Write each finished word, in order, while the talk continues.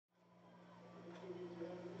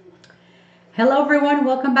Hello everyone,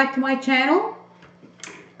 welcome back to my channel.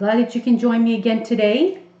 Glad that you can join me again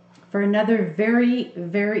today for another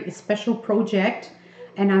very special project,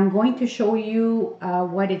 and I'm going to show you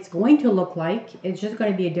what it's going to look like. It's just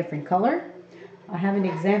going to be a different color. I have an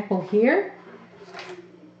example here.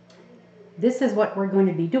 This is what we're going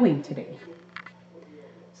to be doing today.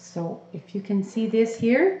 So if you can see this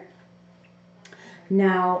here.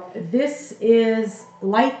 Now this is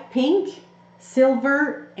light pink,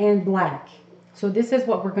 silver, and black. So this is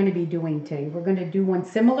what we're going to be doing today. We're going to do one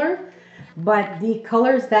similar, but the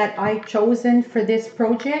colors that I've chosen for this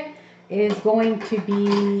project is going to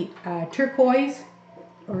be turquoise,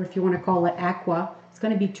 or if you want to call it aqua. It's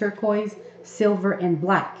going to be turquoise, silver, and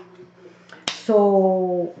black.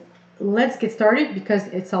 So let's get started because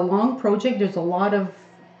it's a long project. There's a lot of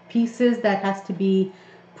pieces that has to be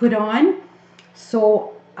put on.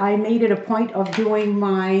 So I made it a point of doing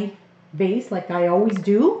my base like I always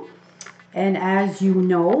do. And as you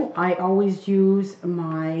know, I always use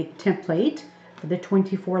my template for the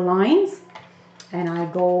 24 lines. And I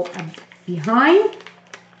go behind.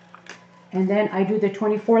 And then I do the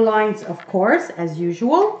 24 lines, of course, as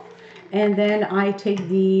usual. And then I take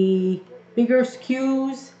the bigger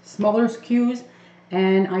skews, smaller skews,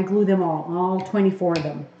 and I glue them all 24 of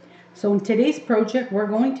them. So in today's project, we're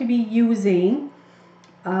going to be using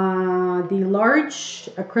the large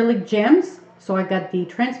acrylic gems. So I got the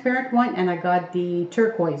transparent one and I got the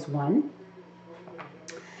turquoise one.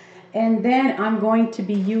 And then I'm going to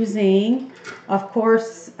be using, of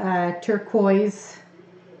course, turquoise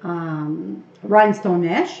rhinestone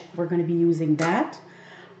mesh. We're going to be using that.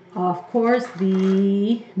 Of course,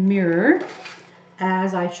 the mirror,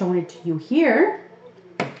 as I've shown it to you here.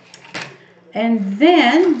 And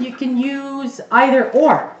then you can use either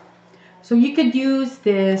or. So you could use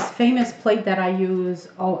this famous plate that I use.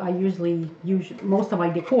 Oh, I usually use most of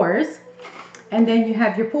my decors. And then you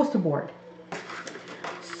have your poster board.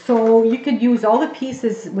 So you could use all the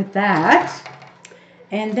pieces with that.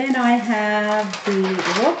 And then I have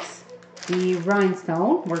the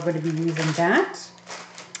rhinestone. We're going to be using that.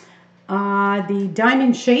 The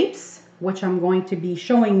diamond shapes, which I'm going to be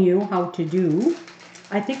showing you how to do.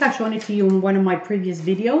 I think I've shown it to you in one of my previous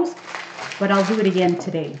videos, but I'll do it again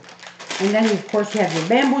today. And then, of course, you have your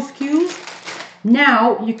bamboo skews.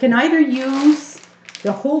 Now, you can either use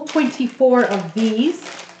the whole 24 of these,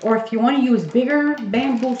 or if you want to use bigger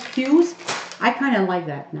bamboo skews, I kind of like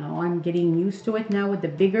that now. I'm getting used to it now with the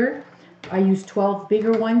bigger. I use 12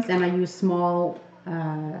 bigger ones, and I use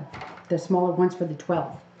the smaller ones for the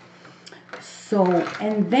 12. So,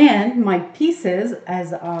 and then my pieces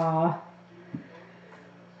as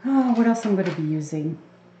what else I'm going to be using?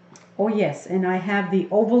 Oh yes, and I have the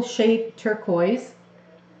oval shaped turquoise,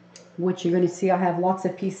 which you're going to see I have lots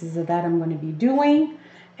of pieces of that I'm going to be doing.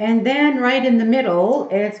 And then right in the middle,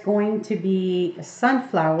 it's going to be a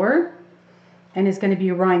sunflower, and it's going to be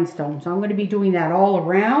a rhinestone. So I'm going to be doing that all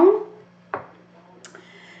around.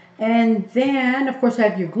 And then, of course, I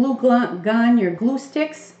have your glue gun, your glue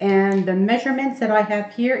sticks, and the measurements that I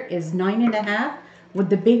have here is 9.5 with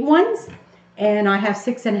the big ones, and I have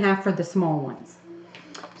 6.5 for the small ones.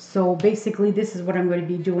 So basically, this is what I'm going to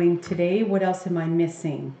be doing today. What else am I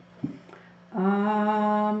missing?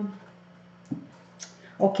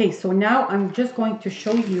 Okay, so now I'm just going to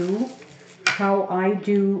show you how I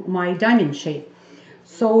do my diamond shape.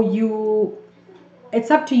 So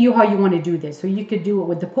it's up to you how you want to do this. So you could do it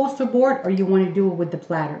with the poster board or you want to do it with the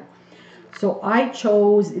platter. So I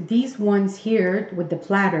chose these ones here with the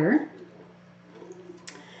platter.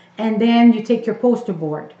 And then you take your poster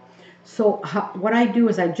board. So what I do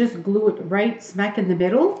is I just glue it right smack in the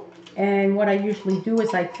middle. And what I usually do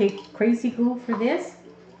is I take crazy glue for this.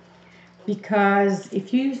 Because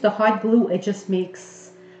if you use the hot glue, it just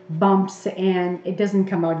makes bumps and it doesn't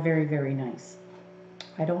come out very nice.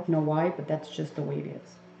 I don't know why, but that's just the way it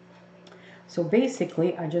is. So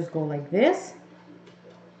basically, I just go like this.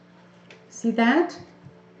 See that?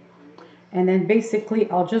 And then basically,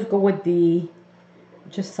 I'll just go with the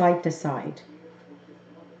just side to side.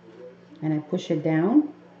 And I push it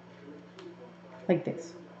down like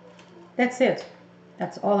this. That's it.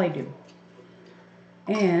 That's all I do.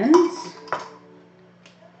 And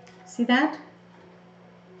see that?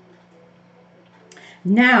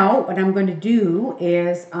 Now what I'm going to do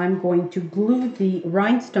is I'm going to glue the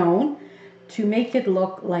rhinestone to make it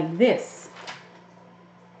look like this.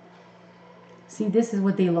 See, this is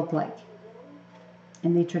what they look like.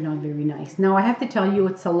 And they turn out very nice. Now I have to tell you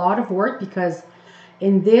it's a lot of work because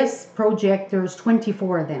in this project there's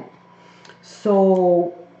 24 of them.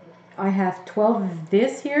 So I have 12 of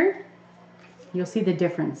this here. You'll see the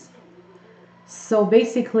difference. So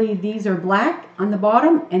basically these are black on the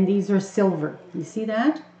bottom and these are silver. You see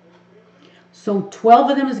that? So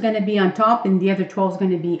 12 of them is going to be on top and the other 12 is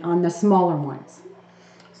going to be on the smaller ones.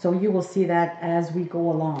 So you will see that as we go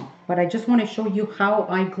along. But I just want to show you how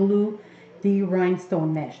I glue the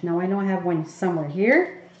rhinestone mesh. Now I know I have one somewhere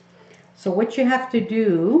here. So what you have to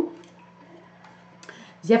do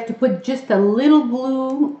is you have to put just a little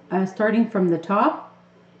glue starting from the top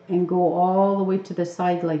and go all the way to the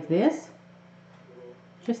side like this.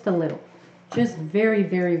 Just a little. Just very,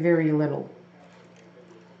 very, very little.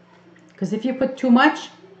 Because if you put too much,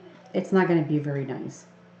 it's not going to be very nice.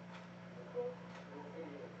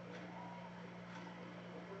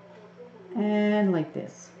 And like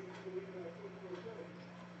this.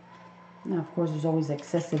 Now, of course, there's always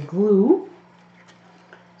excessive glue.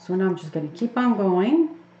 So now I'm just going to keep on going.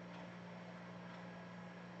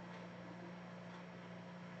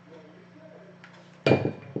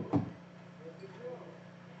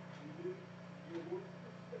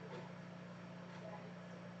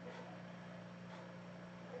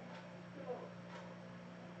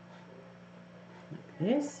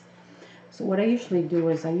 This. So what I usually do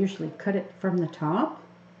is I usually cut it from the top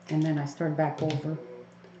and then I start back over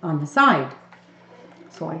on the side.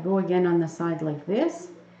 So I go again on the side like this.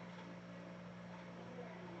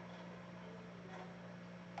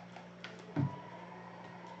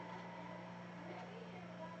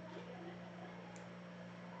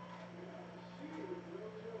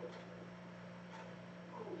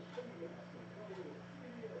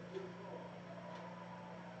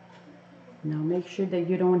 Now make sure that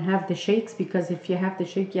you don't have the shakes, because if you have the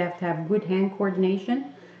shake, you have to have good hand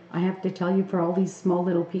coordination. I have to tell you for all these small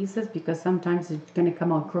little pieces, because sometimes it's going to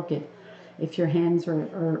come out crooked if your hands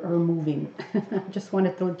are moving. Just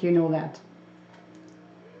wanted to let you know that.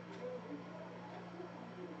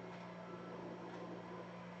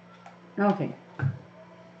 Okay,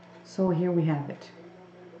 so here we have it.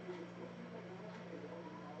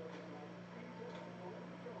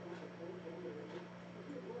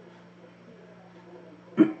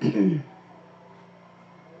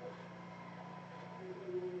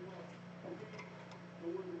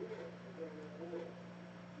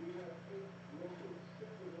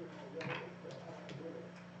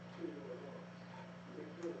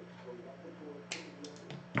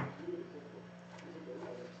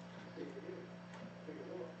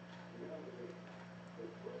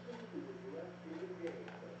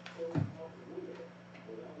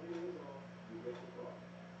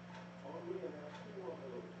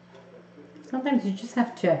 Sometimes you just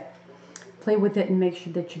have to play with it and make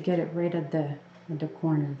sure that you get it right at the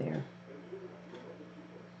corner there.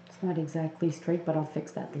 It's not exactly straight, but I'll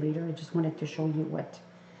fix that later. I just wanted to show you what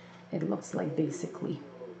it looks like basically.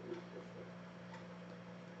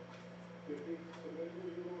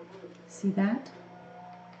 See that?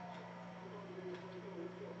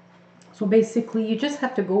 So basically you just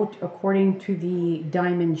have to go according to the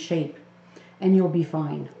diamond shape and you'll be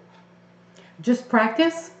fine. Just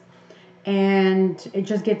practice and it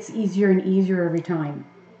just gets easier and easier every time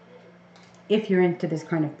if you're into this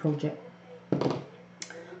kind of project.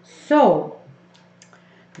 So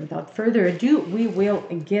without further ado, we will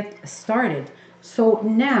get started. So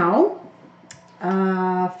now,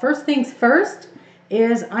 first things first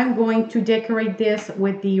is I'm going to decorate this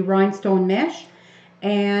with the rhinestone mesh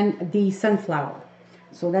and the sunflower.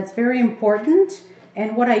 So that's very important.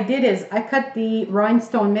 And what I did is I cut the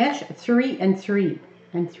rhinestone mesh 3 and 3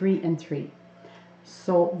 and 3 and 3.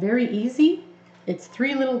 So very easy. It's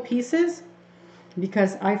 3 little pieces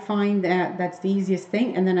because I find that that's the easiest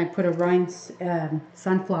thing. And then I put a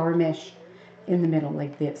sunflower mesh in the middle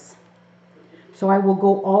like this. So I will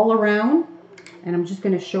go all around, and I'm just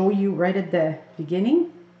going to show you right at the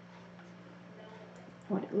beginning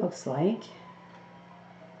what it looks like.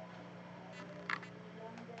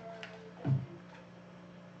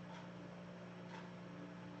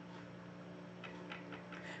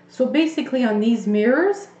 So basically on these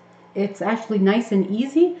mirrors, it's actually nice and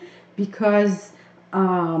easy because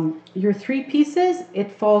your 3 pieces,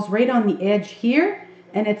 it falls right on the edge here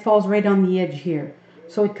and it falls right on the edge here.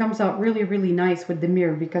 So it comes out really, really nice with the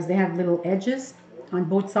mirror because they have little edges on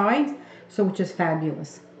both sides, so which is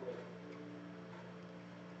fabulous.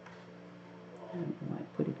 I don't know why I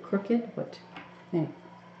put it crooked, but anyway.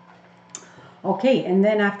 Okay, and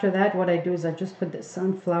then after that, what I do is I just put the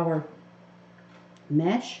sunflower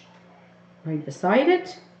mesh right beside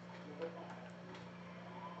it.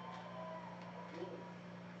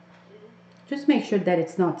 Just make sure that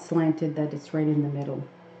it's not slanted, that it's right in the middle.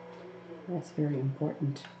 That's very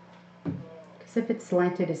important. Because if it's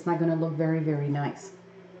slanted, it's not going to look very, very nice.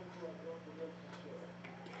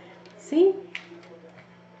 See?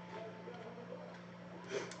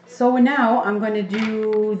 So now I'm going to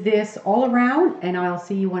do this all around, and I'll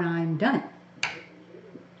see you when I'm done.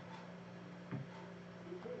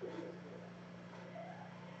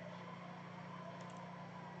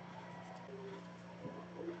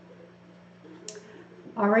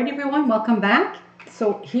 All right, everyone, welcome back.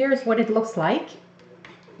 So here's what it looks like.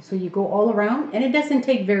 So you go all around, and it doesn't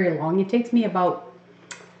take very long. It takes me about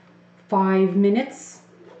 5 minutes,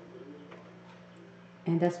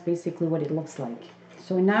 and that's basically what it looks like.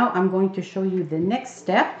 So now I'm going to show you the next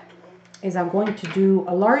step is I'm going to do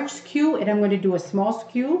a large skew and I'm going to do a small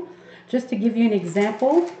skew just to give you an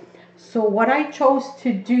example. So what I chose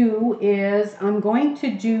to do is I'm going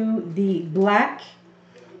to do the black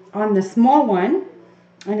on the small one,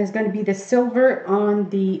 and it's going to be the silver on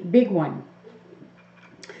the big one.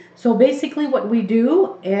 So basically what we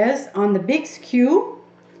do is on the big skew,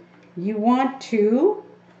 you want to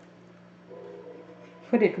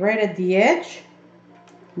put it right at the edge.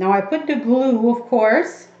 Now I put the glue, of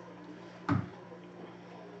course,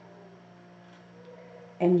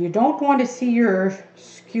 and you don't want to see your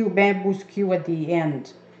skew, bamboo skew at the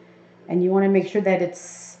end. And you want to make sure that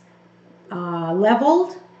it's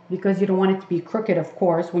leveled, because you don't want it to be crooked, of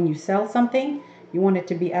course. When you sell something, you want it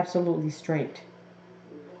to be absolutely straight.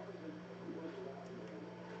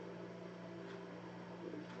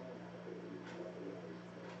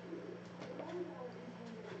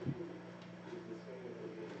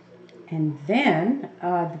 And then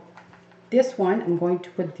this one, I'm going to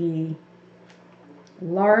put the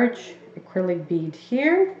large acrylic bead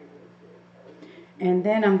here. And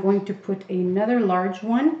then I'm going to put another large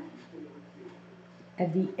one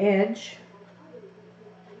at the edge.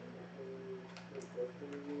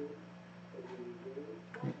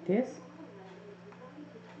 Like this.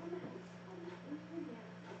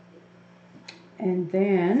 And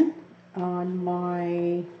then on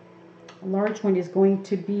my large one is going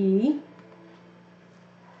to be,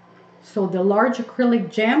 so the large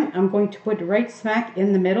acrylic gem, I'm going to put right smack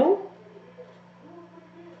in the middle.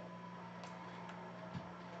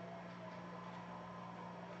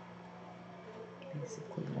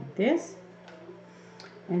 Basically like this.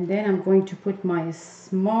 And then I'm going to put my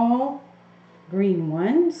small green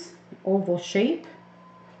ones, oval shape,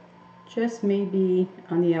 just maybe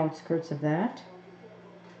on the outskirts of that.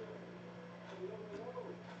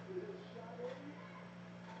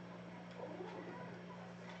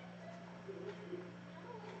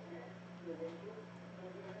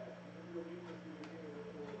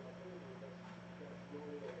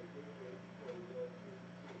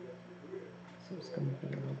 So it's going to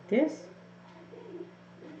be like this.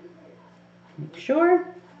 Make sure.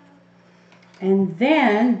 And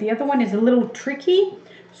then the other one is a little tricky.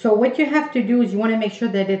 So what you have to do is you want to make sure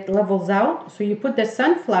that it levels out. So you put the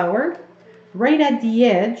sunflower right at the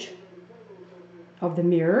edge of the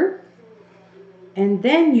mirror. And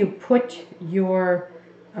then you put your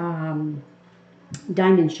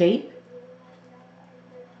diamond shape.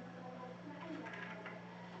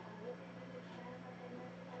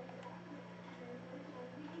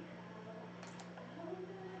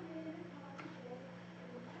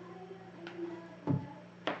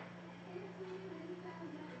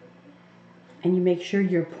 And you make sure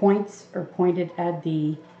your points are pointed at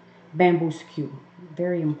the bamboo skew.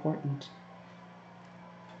 Very important.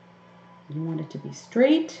 You want it to be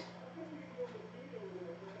straight.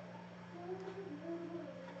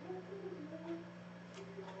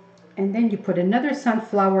 And then you put another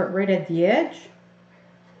sunflower right at the edge.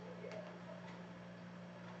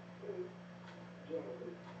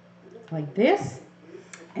 Like this.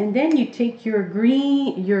 And then you take your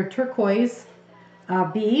green, your turquoise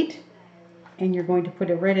bead, and you're going to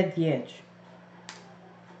put it right at the edge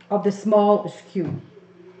of the small skew.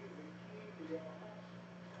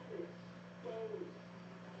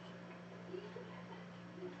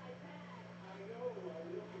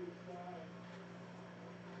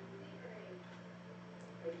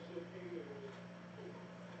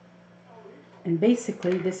 And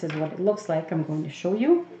basically this is what it looks like. I'm going to show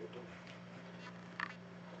you.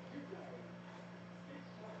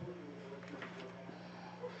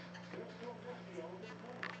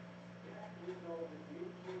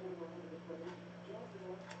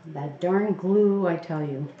 That darn glue, I tell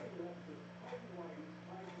you.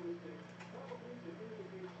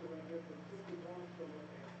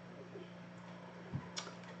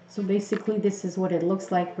 So basically this is what it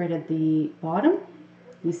looks like right at the bottom.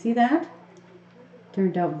 You see that?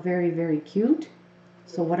 Turned out very, very cute.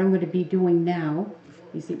 So what I'm going to be doing now,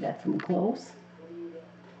 you see that from close.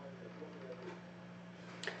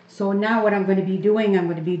 So now what I'm going to be doing, I'm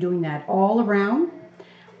going to be doing that all around.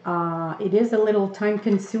 It is a little time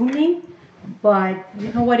consuming, but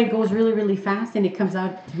you know what, it goes really, really fast and it comes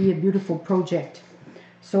out to be a beautiful project.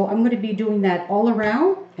 So I'm going to be doing that all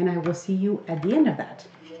around, and I will see you at the end of that.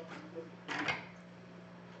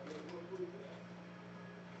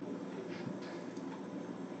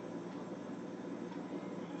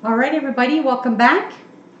 All right, everybody, welcome back.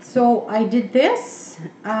 So I did this.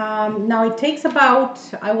 Now it takes about,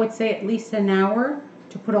 I would say, at least an hour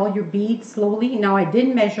to put all your beads slowly. Now I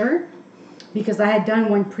did measure because I had done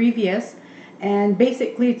one previous, and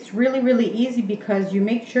basically it's really, really easy because you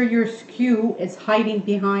make sure your skew is hiding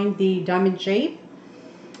behind the diamond shape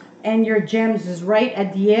and your gems is right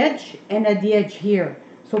at the edge and at the edge here.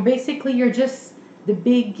 So basically you're just the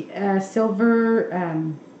big silver,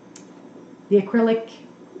 the acrylic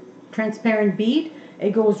transparent bead.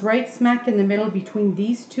 It goes right smack in the middle between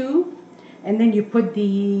these two, and then you put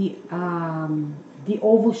the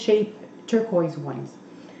oval shape turquoise ones.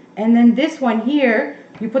 And then this one here,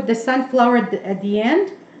 you put the sunflower at the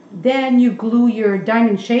end, then you glue your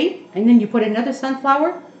diamond shape, and then you put another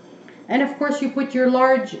sunflower, and of course you put your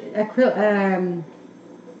large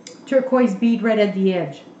turquoise bead right at the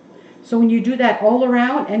edge. So when you do that all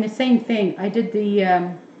around, and the same thing, I did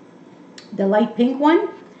the light pink one,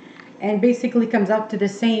 and basically comes out to the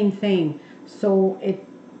same thing. So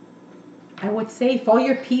I would say if all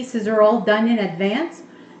your pieces are all done in advance,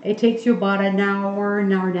 it takes you about an hour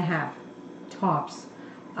and a half tops.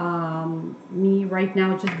 Me right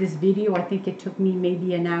now, just this video, I think it took me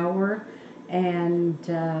maybe an hour and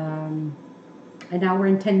 10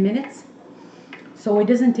 minutes. So it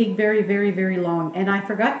doesn't take very, very, very long. And I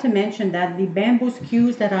forgot to mention that the bamboo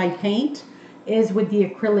skews that I paint is with the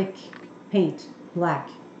acrylic paint, black.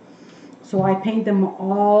 So I paint them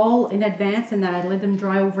all in advance, and then I let them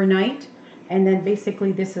dry overnight, and then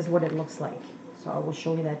basically this is what it looks like. So I will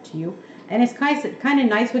show you that to you. And it's kind of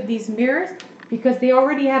nice with these mirrors because they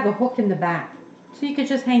already have a hook in the back. So you could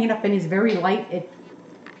just hang it up, and it's very light.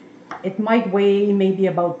 It might weigh maybe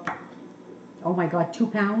about, oh my God, 2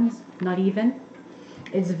 pounds, not even.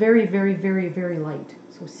 It's very, very, very, very light.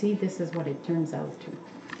 So see, this is what it turns out to.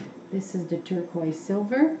 This is the turquoise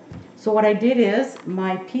silver. So what I did is,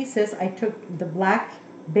 my pieces, I took the black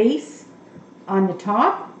base on the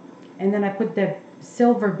top, and then I put the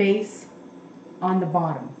silver base on the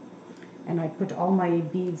bottom. And I put all my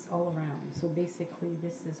beads all around. So basically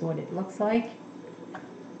this is what it looks like.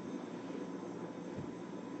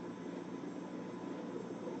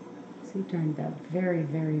 See, turned out very,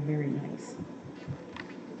 very, very nice.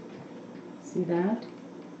 See that?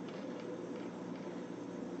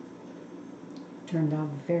 Turned out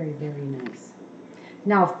very, very nice.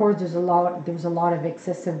 Now, of course, there's a lot of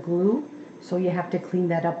excessive glue, so you have to clean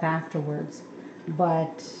that up afterwards.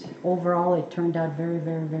 But overall, it turned out very,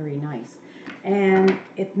 very, very nice. And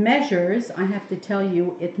it measures, I have to tell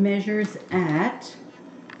you, it measures at,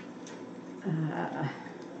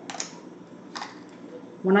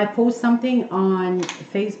 when I post something on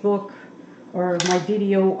Facebook or my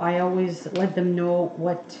video, I always let them know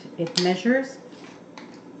what it measures.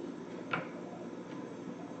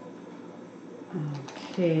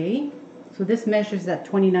 Okay, so this measures at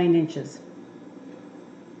 29 inches.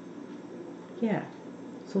 Yeah,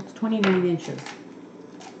 so it's 29 inches.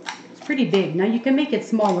 It's pretty big. Now you can make it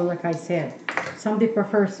smaller, like I said. Some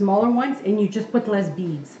prefer smaller ones, and you just put less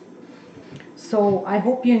beads. So I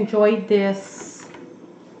hope you enjoyed this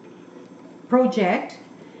project.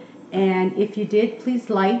 And if you did, please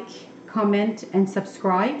like, comment, and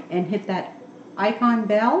subscribe, and hit that icon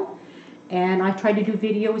bell. And I try to do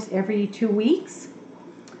videos every 2 weeks.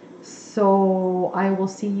 So I will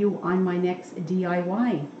see you on my next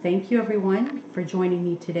DIY. Thank you, everyone, for joining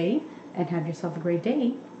me today, and have yourself a great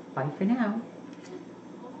day. Bye for now.